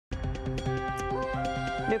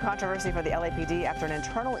New controversy for the LAPD after an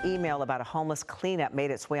internal email about a homeless cleanup made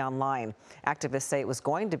its way online. Activists say it was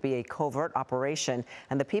going to be a covert operation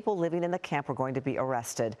and the people living in the camp were going to be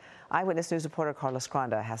arrested. Eyewitness News reporter Carlos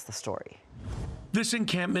Granda has the story. This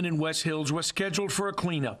encampment in West Hills was scheduled for a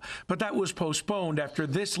cleanup, but that was postponed after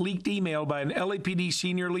this leaked email by an LAPD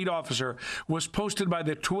senior lead officer was posted by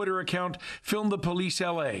the Twitter account Film the Police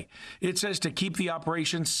LA. It says to keep the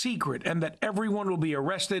operation secret and that everyone will be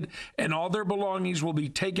arrested and all their belongings will be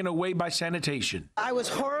taken away by sanitation. I was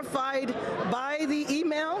horrified by the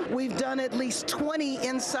email. We've done at least 20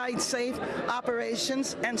 inside safe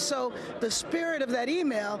operations, and so the spirit of that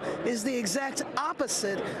email is the exact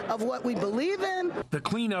opposite of what we believe in. The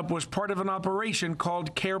cleanup was part of an operation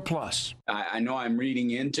called Care Plus. I know I'm reading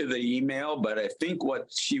into the email, but I think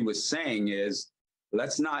what she was saying is,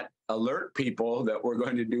 let's not alert people that we're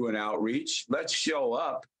going to do an outreach. Let's show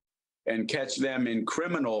up and catch them in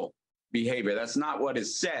criminal behavior. That's not what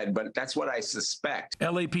is said, but that's what I suspect.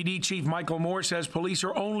 LAPD Chief Michael Moore says police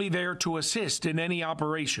are only there to assist in any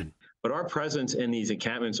operation. But our presence in these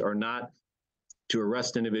encampments are not to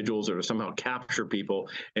arrest individuals or to somehow capture people,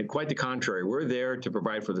 and quite the contrary. We're there to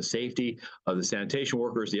provide for the safety of the sanitation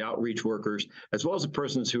workers, the outreach workers, as well as the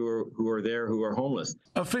persons who are there who are homeless.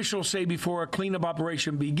 Officials say before a cleanup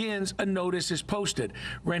operation begins, a notice is posted.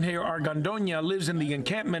 Renier Argandoña lives in the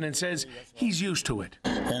encampment and says he's used to it.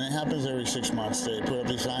 And it happens every 6 months. They put up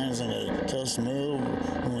these signs and they tell us to move.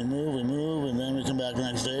 When we move, and then we come back the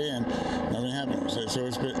next day and nothing happens. So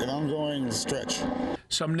it's been an ongoing stretch.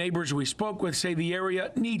 Some neighbors we spoke with say the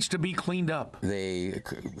area needs to be cleaned up. They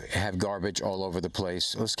have garbage all over the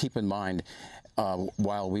place. Let's keep in mind,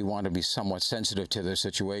 while we want to be somewhat sensitive to their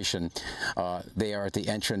situation, they are at the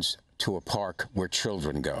entrance to a park where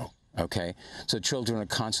children go. Okay, so children are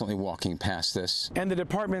constantly walking past this. And the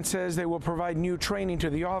department says they will provide new training to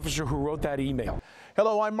the officer who wrote that email.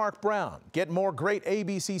 Hello, I'm Mark Brown. Get more great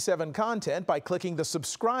ABC7 content by clicking the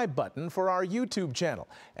subscribe button for our YouTube channel.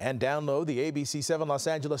 And download the ABC7 Los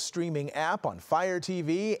Angeles streaming app on Fire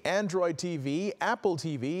TV, Android TV, Apple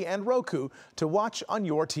TV, and Roku to watch on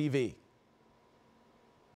your TV.